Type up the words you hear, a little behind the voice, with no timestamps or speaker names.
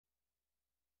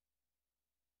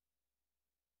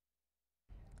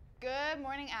Good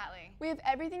morning, Atlee. We have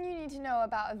everything you need to know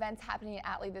about events happening at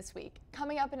Atlee this week,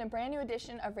 coming up in a brand new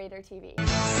edition of RaiderTV. No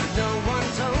one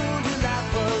told you life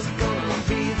was gonna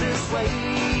be this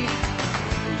way.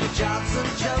 Your job's a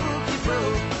joke you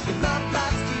broke, your love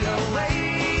life's your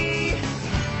way.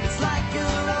 It's like you're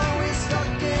always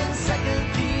stuck in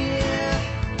second gear,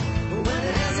 when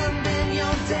it hasn't been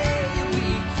your day, your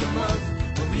week, your month,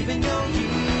 or even your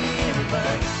year.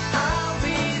 But I'll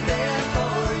be there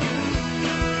for you.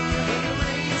 When the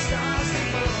rain starts to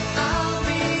fall, I'll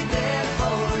be there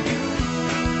for you.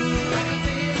 Like a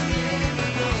big man,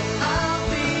 I'll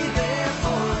be there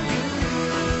for you,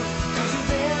 'cause you're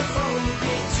there for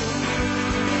me too.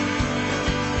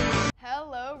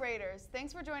 Hello, Raiders.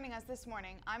 Thanks for joining us this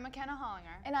morning. I'm McKenna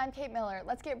Hollinger. And I'm Kate Miller.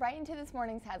 Let's get right into this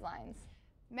morning's headlines.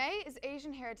 May is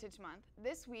Asian Heritage Month.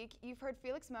 This week, you've heard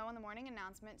Felix Moe on the morning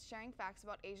announcements sharing facts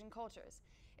about Asian cultures.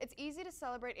 It's easy to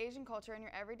celebrate Asian culture in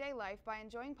your everyday life by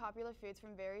enjoying popular foods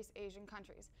from various Asian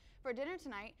countries. For dinner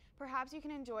tonight, perhaps you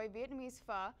can enjoy Vietnamese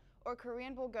pho or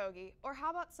Korean bulgogi, or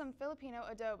how about some Filipino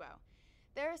adobo?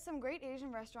 There are some great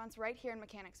Asian restaurants right here in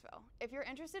Mechanicsville. If you're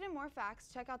interested in more facts,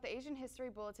 check out the Asian History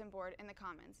Bulletin Board in the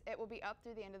comments. It will be up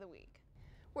through the end of the week.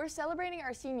 We're celebrating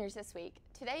our seniors this week.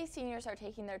 Today, seniors are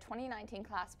taking their 2019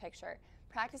 class picture,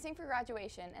 practicing for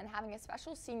graduation, and having a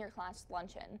special senior class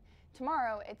luncheon.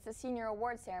 Tomorrow, it's the senior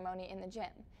awards ceremony in the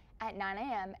gym. At 9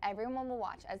 a.m., everyone will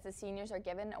watch as the seniors are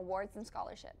given awards and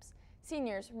scholarships.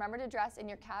 Seniors, remember to dress in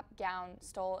your cap, gown,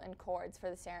 stole, and cords for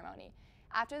the ceremony.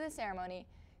 After the ceremony,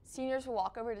 seniors will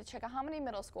walk over to Chickahominy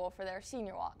Middle School for their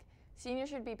senior walk. Seniors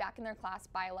should be back in their class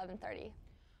by 11:30.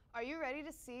 Are you ready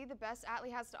to see the best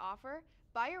Atlee has to offer?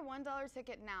 Buy your $1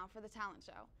 ticket now for the talent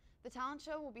show. The talent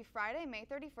show will be Friday, May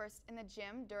 31st in the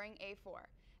gym during A4.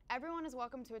 Everyone is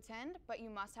welcome to attend, but you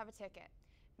must have a ticket.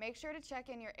 Make sure to check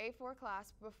in your A4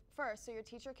 class first so your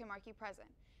teacher can mark you present.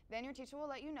 Then your teacher will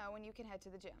let you know when you can head to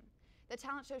the gym. The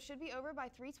talent show should be over by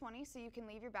 3:20 so you can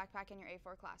leave your backpack in your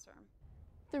A4 classroom.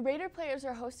 The Raider players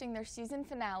are hosting their season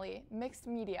finale, Mixed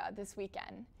Media, this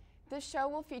weekend. This show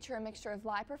will feature a mixture of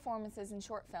live performances and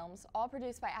short films, all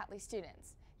produced by Atlee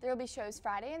students. There will be shows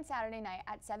Friday and Saturday night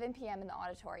at 7 p.m. in the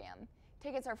auditorium.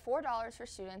 Tickets are $4 for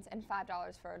students and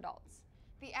 $5 for adults.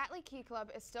 The Atlee Key Club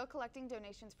is still collecting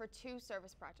donations for 2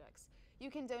 service projects.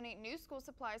 You can donate new school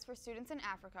supplies for students in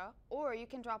Africa, or you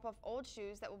can drop off old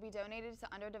shoes that will be donated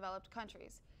to underdeveloped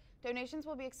countries. Donations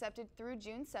will be accepted through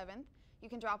June 7th. You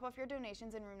can drop off your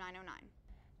donations in room 909.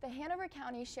 The Hanover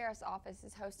County Sheriff's Office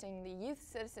is hosting the Youth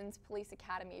Citizens Police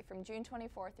Academy from June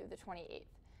 24th through the 28th.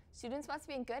 Students must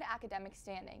be in good academic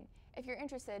standing. If you're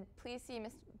interested, please see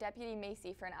Deputy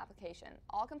Macy for an application.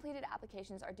 All completed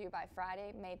applications are due by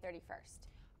Friday, May 31st.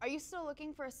 Are you still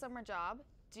looking for a summer job?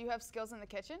 Do you have skills in the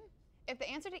kitchen? If the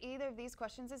answer to either of these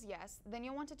questions is yes, then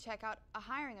you'll want to check out a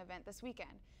hiring event this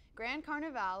weekend. Grand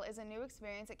Carnival is a new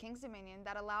experience at Kings Dominion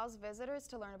that allows visitors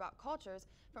to learn about cultures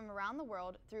from around the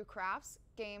world through crafts,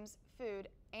 games, food,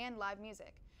 and live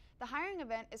music. The hiring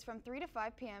event is from 3 to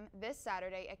 5 p.m. this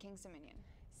Saturday at Kings Dominion.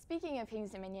 Speaking of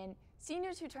Kings Dominion,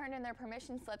 seniors who turned in their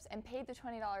permission slips and paid the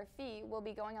 $20 fee will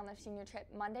be going on their senior trip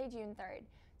Monday, June 3rd.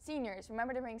 Seniors,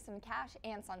 remember to bring some cash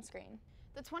and sunscreen.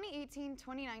 The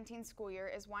 2018-2019 school year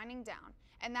is winding down,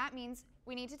 and that means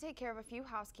we need to take care of a few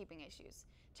housekeeping issues.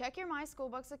 Check your My School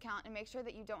Books account and make sure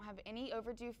that you don't have any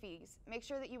overdue fees. Make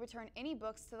sure that you return any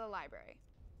books to the library.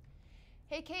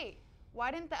 Hey Kate,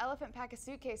 why didn't the elephant pack a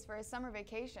suitcase for his summer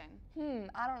vacation?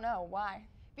 I don't know. Why?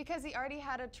 Because he already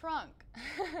had a trunk.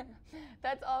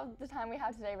 That's all the time we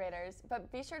have today, Raiders.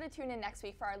 But be sure to tune in next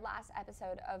week for our last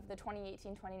episode of the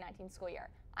 2018-2019 school year.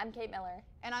 I'm Kate Miller.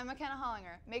 And I'm McKenna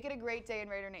Hollinger. Make it a great day in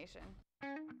Raider Nation.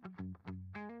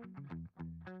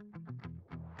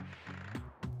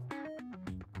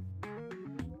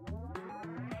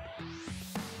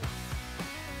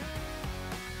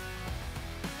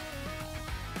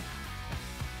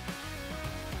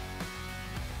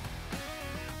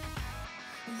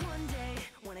 One day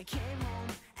when I came home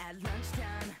at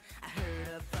lunchtime, I heard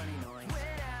a funny noise.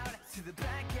 Went out to the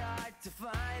backyard to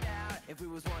find out if we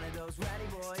was one of those ratty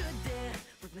boys. Stood there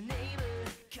with my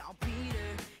neighbor called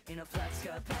Peter in a flux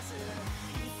capacitor.